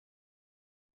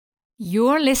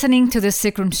You're listening to The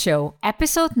Sigrun Show,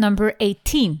 episode number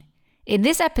 18. In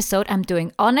this episode, I'm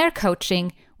doing on-air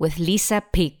coaching with Lisa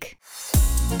Peek.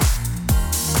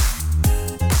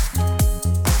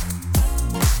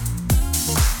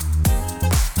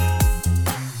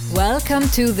 Welcome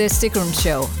to The Sigrun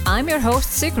Show. I'm your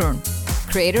host, Sigrun,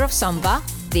 creator of Samba,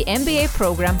 the MBA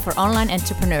program for online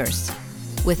entrepreneurs.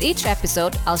 With each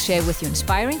episode, I'll share with you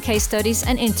inspiring case studies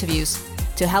and interviews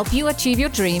to help you achieve your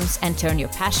dreams and turn your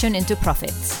passion into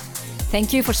profits.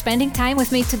 Thank you for spending time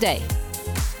with me today.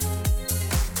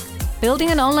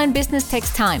 Building an online business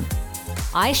takes time.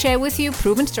 I share with you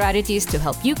proven strategies to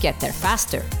help you get there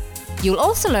faster. You'll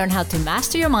also learn how to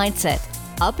master your mindset,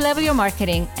 up-level your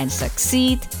marketing, and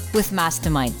succeed with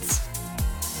masterminds.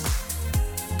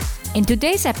 In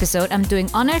today's episode, I'm doing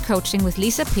on-air coaching with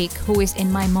Lisa Peek, who is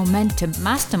in my Momentum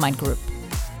Mastermind group.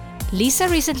 Lisa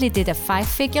recently did a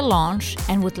 5-figure launch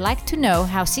and would like to know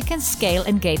how she can scale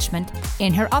engagement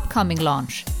in her upcoming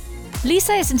launch.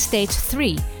 Lisa is in stage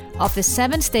 3 of the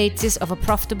 7 stages of a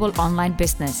profitable online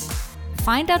business.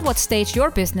 Find out what stage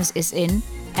your business is in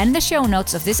and the show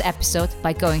notes of this episode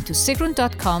by going to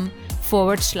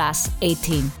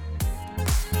sigrun.com/18.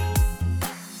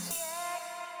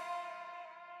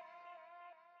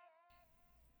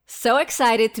 So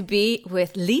excited to be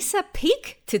with Lisa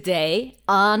Peek today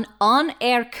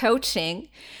on-air coaching.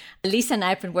 Lisa and I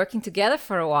have been working together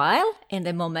for a while in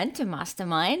the Momentum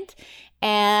Mastermind,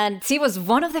 and she was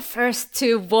one of the first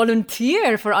to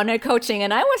volunteer for on-air coaching,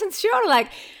 and I wasn't sure,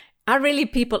 are really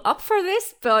people up for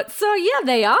this? But so yeah,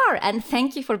 they are, and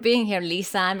thank you for being here,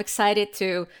 Lisa. I'm excited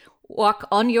to walk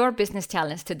on your business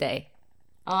challenge today.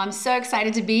 Oh, I'm so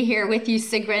excited to be here with you,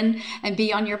 Sigrun, and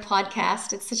be on your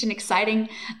podcast. It's such an exciting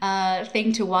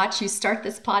thing to watch you start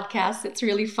this podcast. It's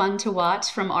really fun to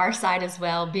watch from our side as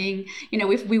well. Being,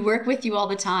 we work with you all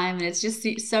the time, and it's just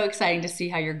so exciting to see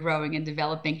how you're growing and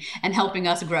developing and helping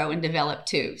us grow and develop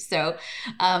too. So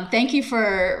thank you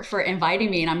for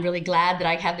inviting me, and I'm really glad that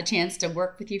I had the chance to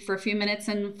work with you for a few minutes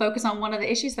and focus on one of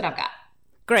the issues that I've got.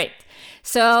 Great.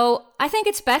 So I think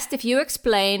it's best if you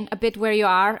explain a bit where you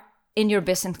are in your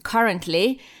business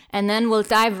currently, and then we'll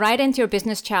dive right into your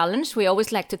business challenge. We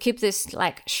always like to keep this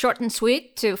short and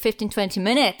sweet to 15-20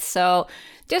 minutes. So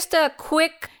just a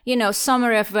quick,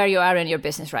 summary of where you are in your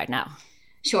business right now.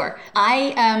 Sure.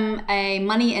 I am a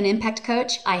money and impact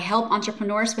coach. I help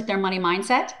entrepreneurs with their money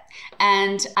mindset.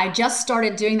 And I just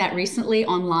started doing that recently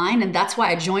online. And that's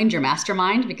why I joined your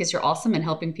mastermind, because you're awesome in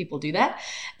helping people do that.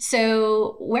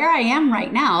 So where I am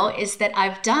right now is that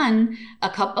I've done a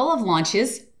couple of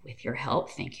launches with your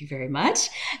help. Thank you very much.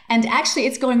 And actually,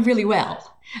 it's going really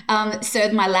well.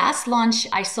 So my last launch,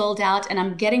 I sold out, and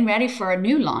I'm getting ready for a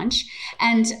new launch.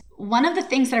 And one of the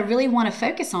things that I really want to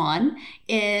focus on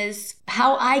is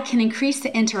how I can increase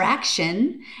the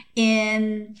interaction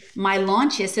in my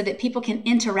launches so that people can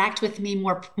interact with me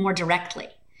more directly.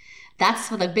 That's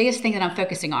the biggest thing that I'm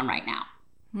focusing on right now.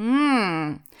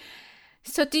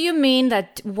 So do you mean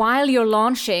that while you're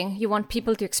launching, you want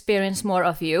people to experience more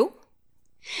of you?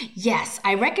 Yes,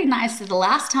 I recognized that the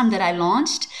last time that I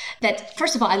launched that,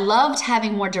 first of all, I loved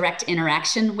having more direct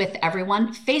interaction with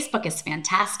everyone. Facebook is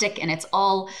fantastic and it's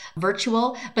all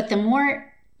virtual, but the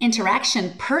more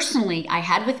interaction personally I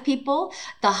had with people,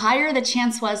 the higher the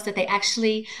chance was that they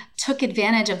actually took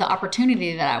advantage of the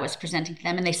opportunity that I was presenting to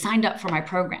them and they signed up for my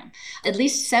program. At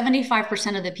least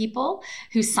 75% of the people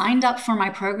who signed up for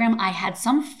my program, I had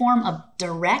some form of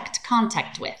direct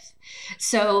contact with.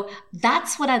 So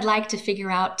that's what I'd like to figure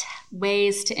out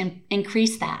ways to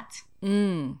increase that.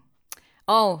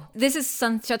 Oh, this is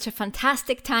such a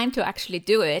fantastic time to actually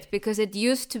do it, because it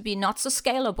used to be not so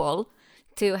scalable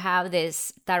to have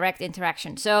this direct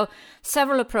interaction. So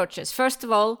several approaches. First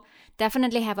of all,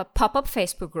 definitely have a pop-up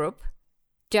Facebook group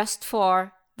just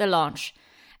for the launch.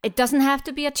 It doesn't have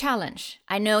to be a challenge.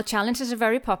 I know challenges are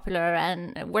very popular,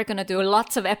 and we're going to do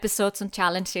lots of episodes on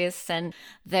challenges, and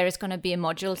there is going to be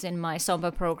modules in my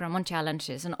Samba program on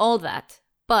challenges and all that.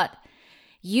 But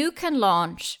you can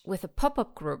launch with a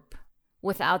pop-up group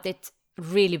without it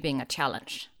really being a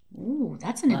challenge. Ooh,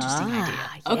 that's an interesting idea.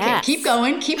 Okay, yes. Keep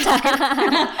going, keep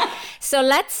talking. So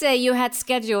let's say you had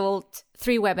scheduled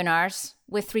 3 webinars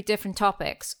with 3 different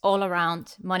topics all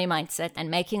around money mindset and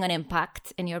making an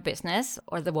impact in your business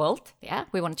or the world. Yeah,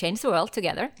 we want to change the world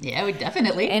together. Yeah, we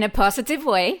definitely. In a positive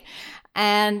way.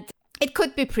 And it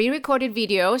could be pre-recorded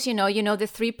videos, the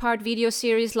 3-part video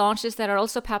series launches that are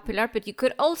also popular, but you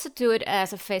could also do it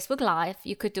as a Facebook Live.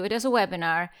 You could do it as a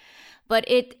webinar, but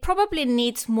it probably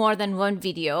needs more than one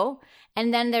video.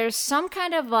 And then there's some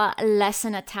kind of a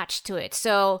lesson attached to it.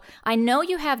 So I know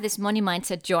you have this money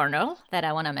mindset journal that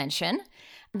I want to mention.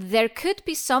 there could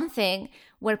be something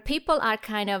where people are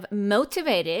kind of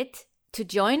motivated to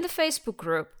join the Facebook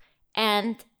group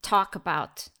and talk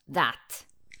about that.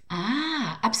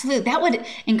 Absolutely. That would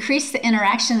increase the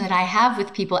interaction that I have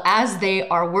with people as they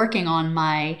are working on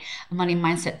my money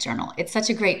mindset journal. It's such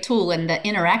a great tool, and the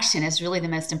interaction is really the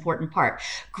most important part.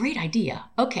 Great idea.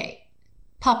 Okay.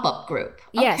 Pop-up group.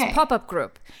 Yes, Okay. pop-up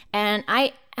group. And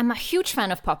I am a huge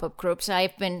fan of pop-up groups.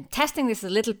 I've been testing this a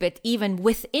little bit even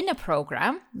within a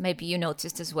program. Maybe you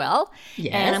noticed as well.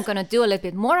 Yes. And I'm going to do a little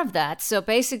bit more of that. So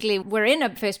basically, we're in a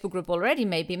Facebook group already,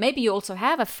 maybe. Maybe you also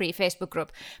have a free Facebook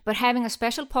group. But having a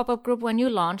special pop-up group when you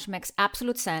launch makes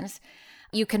absolute sense.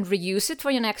 You can reuse it for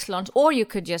your next launch, or you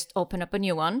could just open up a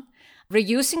new one.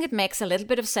 Reusing it makes a little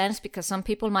bit of sense because some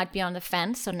people might be on the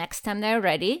fence. So next time they're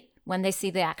ready, when they see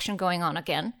the action going on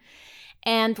again.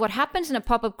 And what happens in a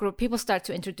pop-up group, people start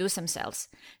to introduce themselves.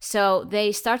 So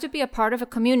they start to be a part of a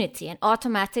community, and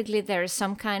automatically there is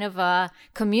some kind of a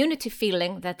community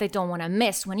feeling that they don't want to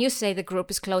miss. When you say the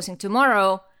group is closing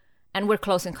tomorrow and we're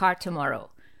closing hard tomorrow.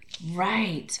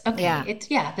 Right. Okay.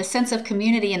 Yeah. The sense of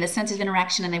community and the sense of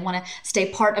interaction, and they want to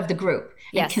stay part of the group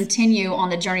and Yes. continue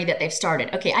on the journey that they've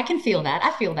started. Okay, I can feel that.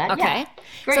 I feel that. Okay. Yeah.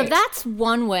 Great. So that's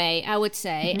one way, I would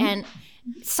say. And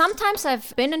sometimes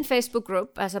I've been in Facebook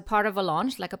group as a part of a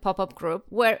launch, like a pop-up group,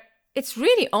 where it's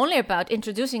really only about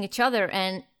introducing each other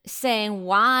and saying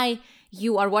why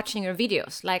you are watching your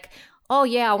videos. Like, oh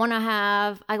yeah, I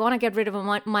want to get rid of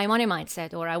my money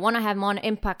mindset, or I want to have more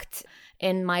impact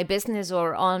in my business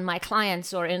or on my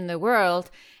clients or in the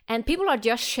world. And people are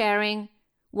just sharing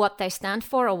what they stand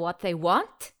for or what they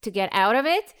want to get out of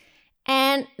it.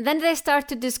 And then they start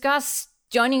to discuss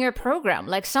joining your program.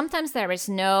 Like sometimes there is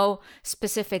no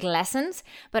specific lessons,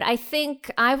 but I think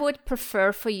I would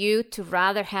prefer for you to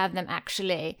rather have them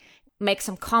actually make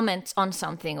some comments on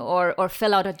something, or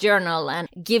fill out a journal and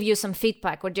give you some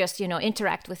feedback, or just,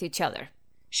 interact with each other.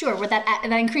 Sure, well, that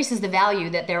increases the value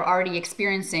that they're already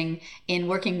experiencing in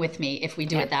working with me if we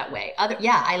do it that way.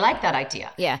 I like that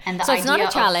idea. Yeah, and the so it's not idea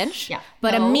a challenge, of,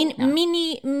 but no, a no.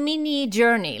 mini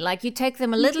journey. Like you take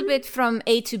them a little bit from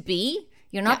A to B.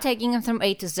 You're not taking them from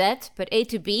A to Z, but A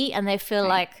to B, and they feel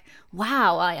like,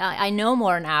 wow, I know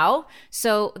more now.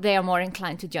 So they are more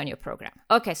inclined to join your program.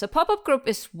 Okay, so pop-up group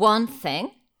is one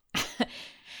thing.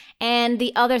 And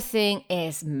the other thing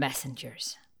is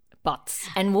messengers. Bots.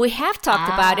 And we have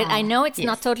talked about it. I know it's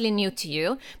not totally new to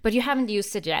you, but you haven't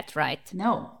used it yet, right?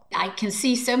 No, I can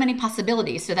see so many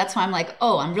possibilities. So that's why I'm like,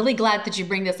 oh, I'm really glad that you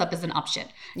bring this up as an option.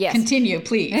 Yes. Continue,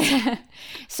 please.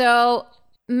 So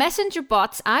messenger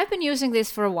bots, I've been using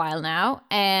this for a while now,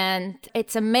 and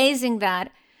it's amazing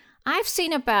that I've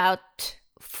seen about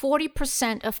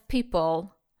 40% of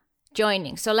people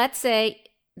joining. So let's say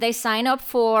they sign up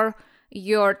for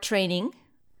your training,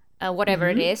 whatever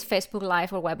it is, Facebook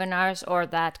Live or webinars or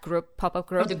that group, pop-up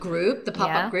group. Or the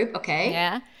pop-up group, okay.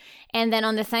 Yeah. And then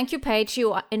on the thank you page,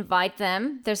 you invite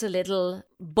them. There's a little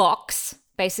box.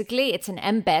 Basically, it's an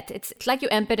embed. It's like you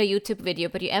embed a YouTube video,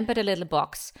 but you embed a little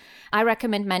box. I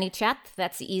recommend ManyChat.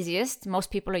 That's the easiest. Most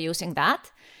people are using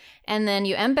that. And then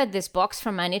you embed this box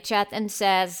from ManyChat and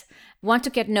says, want to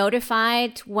get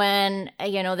notified when,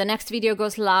 the next video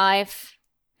goes live.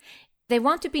 They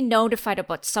want to be notified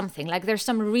about something, like there's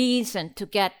some reason to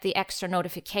get the extra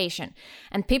notification.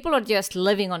 And people are just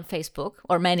living on Facebook,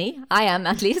 or many, I am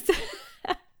at least.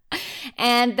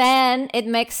 And then it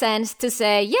makes sense to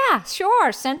say, yeah,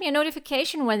 sure, send me a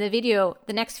notification when the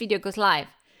next video goes live.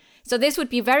 So this would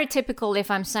be very typical if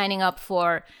I'm signing up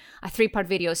for a 3-part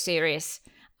video series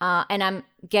and I'm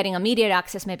getting immediate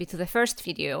access maybe to the first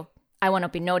video. I want to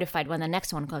be notified when the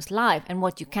next one goes live. And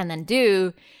what you can then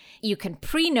do, you can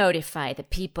pre-notify the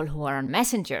people who are on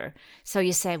Messenger. So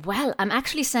you say, well, I'm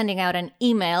actually sending out an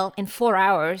email in 4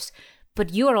 hours,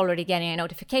 but you are already getting a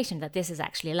notification that this is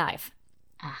actually live.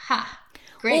 Aha.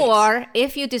 Great. Or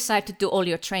if you decide to do all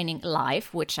your training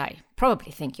live, which I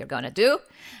probably think you're going to do,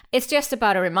 it's just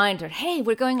about a reminder, hey,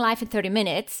 we're going live in 30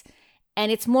 minutes.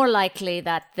 And it's more likely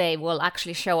that they will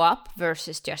actually show up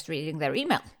versus just reading their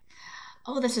email.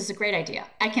 Oh, this is a great idea.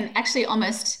 I can actually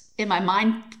almost, in my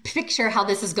mind, picture how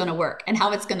this is going to work and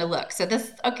how it's going to look. So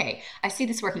I see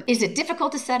this working. Is it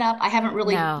difficult to set up? I haven't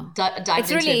really dived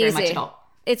into it very much at all.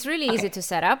 It's really easy to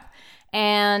set up.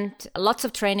 And lots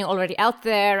of training already out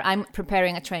there. I'm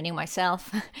preparing a training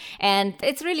myself. And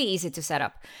it's really easy to set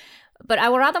up. But I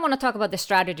would rather want to talk about the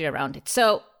strategy around it.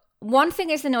 So one thing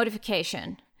is the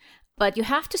notification. But you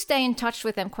have to stay in touch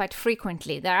with them quite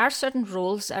frequently. There are certain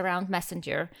rules around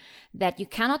Messenger that you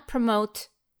cannot promote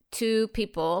to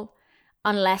people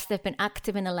unless they've been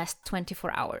active in the last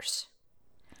 24 hours.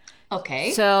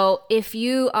 Okay. So if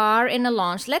you are in a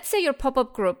launch, let's say your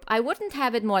pop-up group, I wouldn't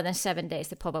have it more than 7 days,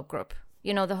 the pop-up group.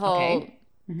 You know, the whole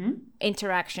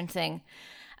interaction thing.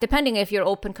 Depending if your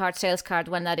open card, sales card,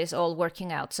 when that is all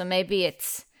working out. So maybe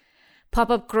it's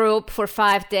pop-up group for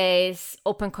 5 days,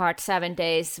 open card 7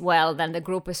 days. Well, then the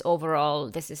group is overall,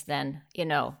 this is then,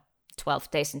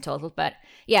 12 days in total. But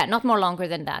yeah, not more longer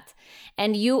than that.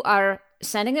 And you are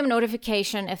sending them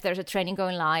notification if there's a training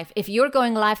going live. If you're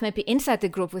going live, maybe inside the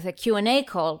group with a Q&A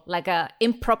call, like a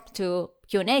impromptu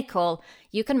Q&A call,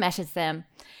 you can message them.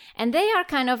 And they are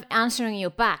kind of answering you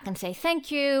back and say, thank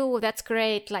you, that's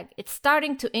great. Like it's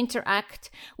starting to interact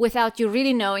without you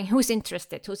really knowing who's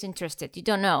interested. You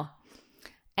don't know.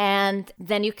 And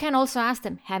then you can also ask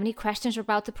them, have any questions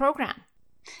about the program?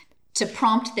 To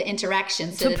prompt the interaction.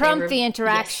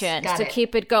 Yes, to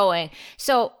keep it going.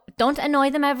 So don't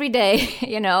annoy them every day,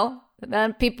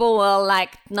 then people will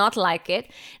not like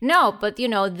it. No, but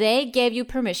they gave you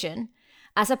permission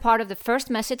as a part of the first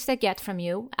message they get from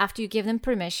you after you give them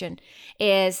permission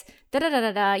is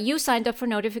you signed up for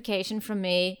notification from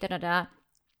me,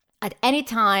 At any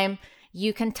time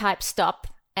you can type stop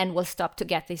and we'll stop to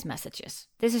get these messages.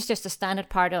 This is just a standard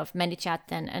part of ManyChat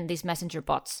and these messenger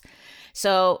bots.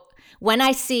 So when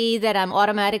I see that I'm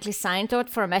automatically signed up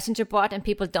for a messenger bot and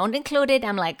people don't include it,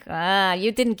 I'm like,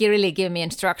 you didn't really give me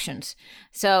instructions.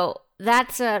 So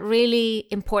that's really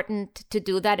important to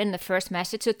do that in the first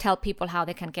message to tell people how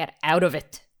they can get out of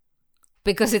it.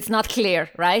 Because it's not clear,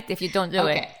 right? If you don't do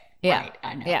it. Yeah. Right,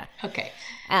 I know. Yeah. Okay.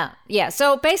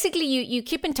 So basically you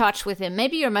keep in touch with them.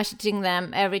 Maybe you're messaging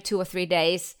them every 2 or 3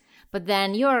 days, but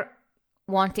then you're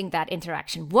wanting that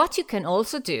interaction. What you can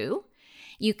also do,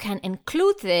 you can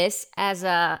include this as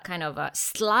a kind of a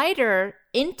slider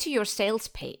into your sales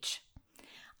page.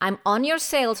 I'm on your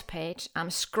sales page, I'm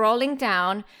scrolling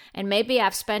down, and maybe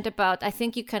I've spent I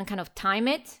think you can kind of time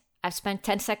it. I've spent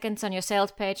 10 seconds on your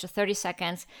sales page or 30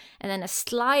 seconds, and then a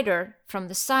slider from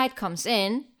the side comes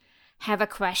in, have a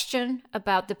question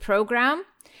about the program.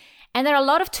 And there are a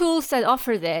lot of tools that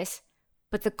offer this,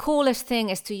 but the coolest thing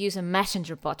is to use a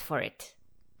messenger bot for it.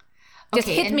 Just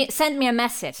send me a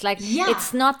message.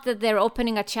 It's not that they're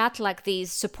opening a chat like these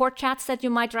support chats that you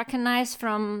might recognize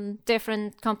from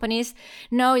different companies.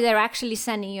 No, they're actually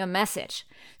sending you a message.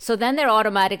 So then they're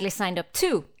automatically signed up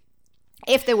too,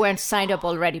 if they weren't signed up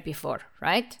already before,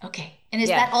 right? Okay. And is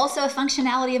that also a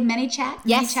functionality of ManyChat?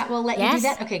 Yes. ManyChat will let you do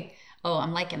that? Okay. Oh,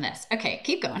 I'm liking this. Okay,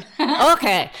 keep going.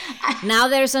 Okay. Now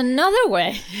there's another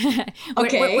way.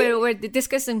 Okay. We're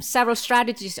discussing several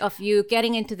strategies of you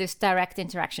getting into this direct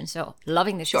interaction. So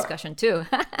loving this discussion too.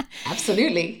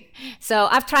 Absolutely. So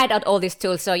I've tried out all these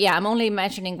tools. So yeah, I'm only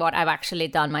mentioning what I've actually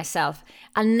done myself.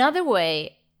 Another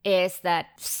way is that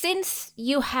since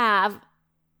you have,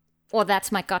 or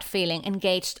that's my gut feeling,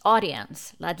 engaged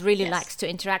audience that really likes to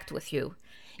interact with you,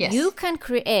 you can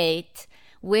create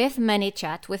with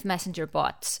ManyChat, with messenger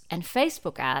bots and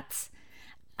Facebook ads,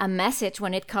 a message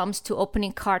when it comes to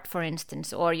opening cart, for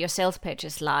instance, or your sales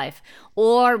pages live,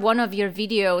 or one of your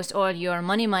videos or your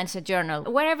money mindset journal,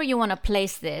 wherever you want to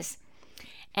place this.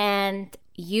 And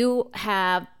you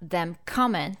have them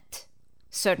comment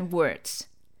certain words.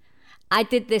 I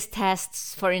did this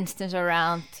tests, for instance,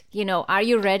 around, are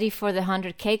you ready for the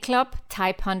 100K club?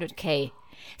 Type 100K.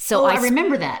 So I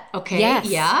remember that. Okay. Yes.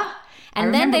 Yeah.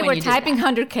 And then they were typing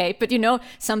 100K, but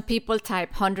some people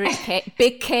type 100K,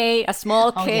 big K, a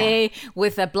small K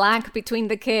with a blank between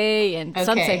the K, and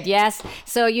some said yes.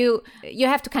 So you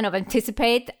have to kind of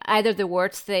anticipate either the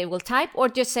words they will type or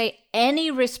just say any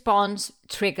response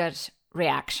triggers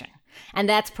reaction. And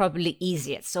that's probably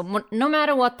easiest. So no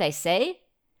matter what they say,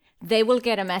 they will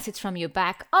get a message from you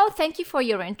back. Oh, thank you for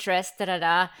your interest,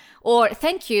 or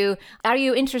thank you. Are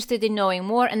you interested in knowing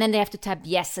more? And then they have to type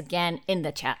yes again in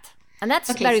the chat. And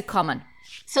that's very common.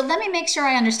 So let me make sure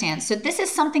I understand. So this is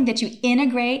something that you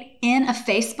integrate in a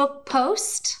Facebook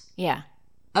post? Yeah.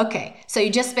 Okay. So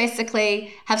you just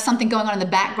basically have something going on in the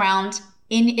background.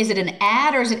 Is it an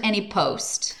ad or is it any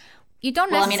post? You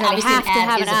don't necessarily have to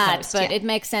have an ad, but it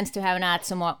makes sense to have an ad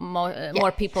so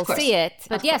more people see it.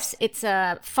 But yes, it's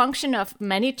a function of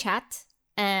ManyChat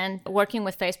and working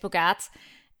with Facebook ads.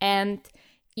 And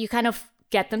you kind of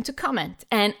get them to comment.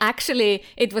 And actually,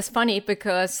 it was funny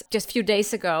because just a few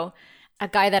days ago, a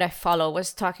guy that I follow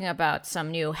was talking about some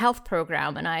new health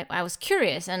program. And I was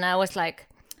curious and I was like,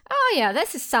 oh yeah,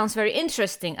 sounds very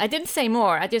interesting. I didn't say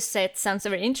more. I just said, sounds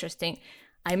very interesting.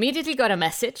 I immediately got a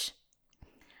message.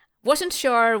 Wasn't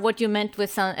sure what you meant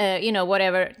with some,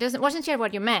 whatever. Wasn't sure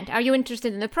what you meant. Are you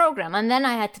interested in the program? And then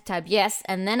I had to type yes.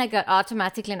 And then I got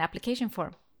automatically an application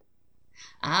form.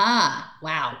 Ah,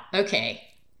 wow. Okay.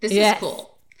 This is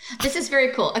cool. This is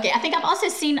very cool. Okay, I think I've also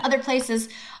seen other places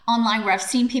online where I've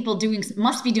seen people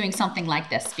must be doing something like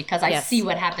this, because I see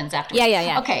what happens afterwards.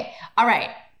 Yeah. Okay, all right.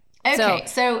 Okay,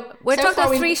 so we talked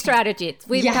about 3 strategies.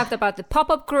 We've talked about the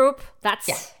pop-up group.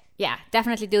 That's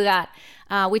definitely do that.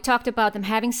 We talked about them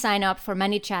having sign up for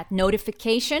ManyChat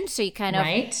notifications, so you kind of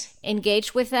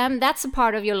engage with them. That's a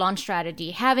part of your launch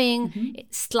strategy. Having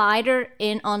slider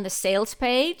in on the sales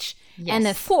page, and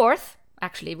the 4th.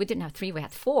 Actually, we didn't have 3, we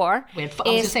had 4. We had 4. I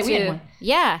was going to say we had 1.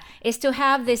 Yeah, is to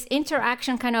have this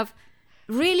interaction, kind of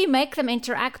really make them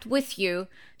interact with you.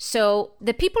 So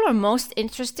the people who are most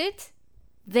interested,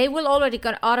 they will already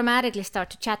automatically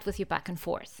start to chat with you back and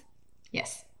forth.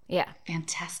 Yes. Yeah.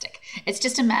 Fantastic. It's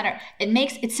just a matter,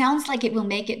 it sounds like it will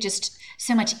make it just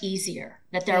so much easier,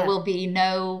 that there will be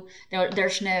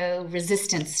there's no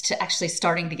resistance to actually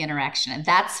starting the interaction. And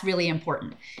that's really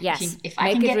important. Yes. If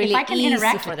I can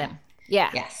interact for with them.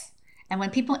 Yeah. Yes. And when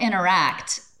people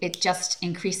interact, it just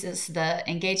increases the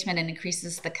engagement and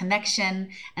increases the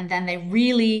connection. And then they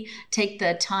really take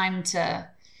the time to,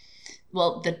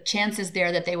 the chances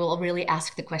there that they will really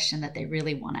ask the question that they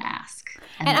really want to ask.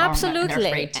 And absolutely. And they're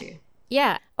afraid to.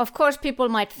 Yeah. Of course, people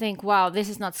might think, wow, this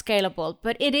is not scalable,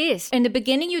 but it is. In the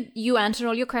beginning, you answer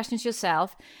all your questions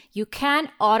yourself. You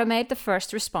can automate the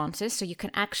first responses. So you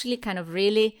can actually kind of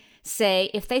really say,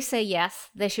 if they say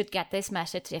yes, they should get this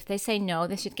message. If they say no,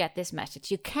 they should get this message.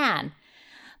 You can.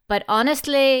 But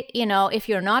honestly, if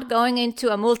you're not going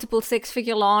into a multiple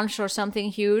 6-figure launch or something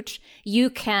huge,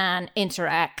 you can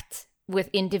interact with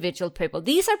individual people.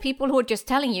 These are people who are just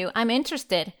telling you, I'm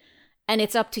interested. And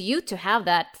it's up to you to have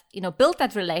that, build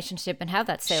that relationship and have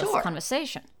that sales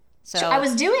conversation. So I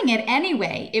was doing it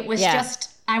anyway. It was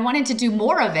just, I wanted to do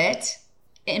more of it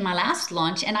in my last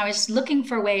launch, and I was looking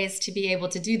for ways to be able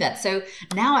to do that. So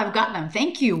now I've got them.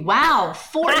 Thank you. Wow.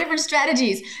 4 different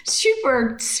strategies.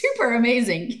 Super, super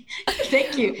amazing.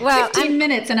 Thank you. Well, 15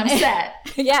 minutes and I'm set.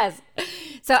 Yes.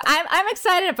 So I'm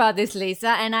excited about this, Lisa,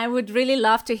 and I would really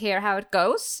love to hear how it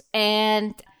goes.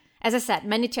 And as I said,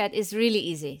 ManyChat is really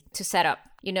easy to set up.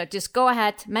 Just go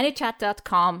ahead,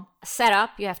 manychat.com, set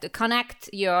up. You have to connect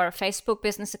your Facebook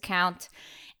business account.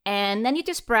 And then you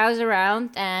just browse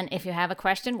around. And if you have a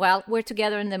question, we're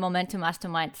together in the Momentum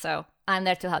Mastermind. So I'm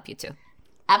there to help you too.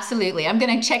 Absolutely. I'm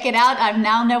going to check it out. I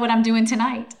now know what I'm doing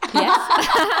tonight. Yes.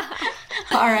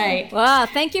 All right. Well,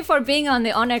 thank you for being on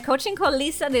the On Air Coaching Call,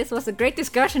 Lisa. This was a great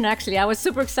discussion, actually. I was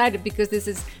super excited because this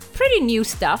is pretty new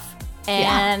stuff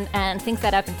and things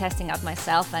that I've been testing out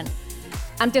myself. And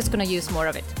I'm just going to use more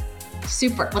of it.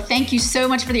 Super. Well, thank you so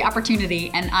much for the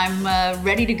opportunity. And I'm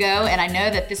ready to go. And I know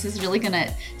that this is really going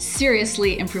to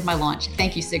seriously improve my launch.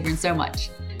 Thank you, Sigrun, so much.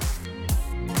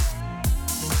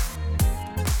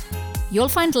 You'll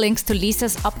find links to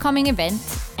Lisa's upcoming event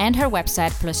and her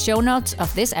website plus show notes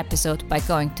of this episode by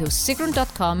going to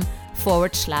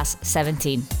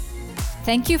sigrun.com/17.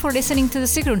 Thank you for listening to The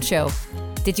Sigrun Show.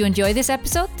 Did you enjoy this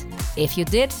episode? If you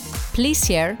did, please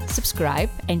share, subscribe,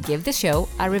 and give the show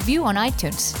a review on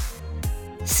iTunes.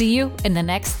 See you in the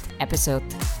next episode.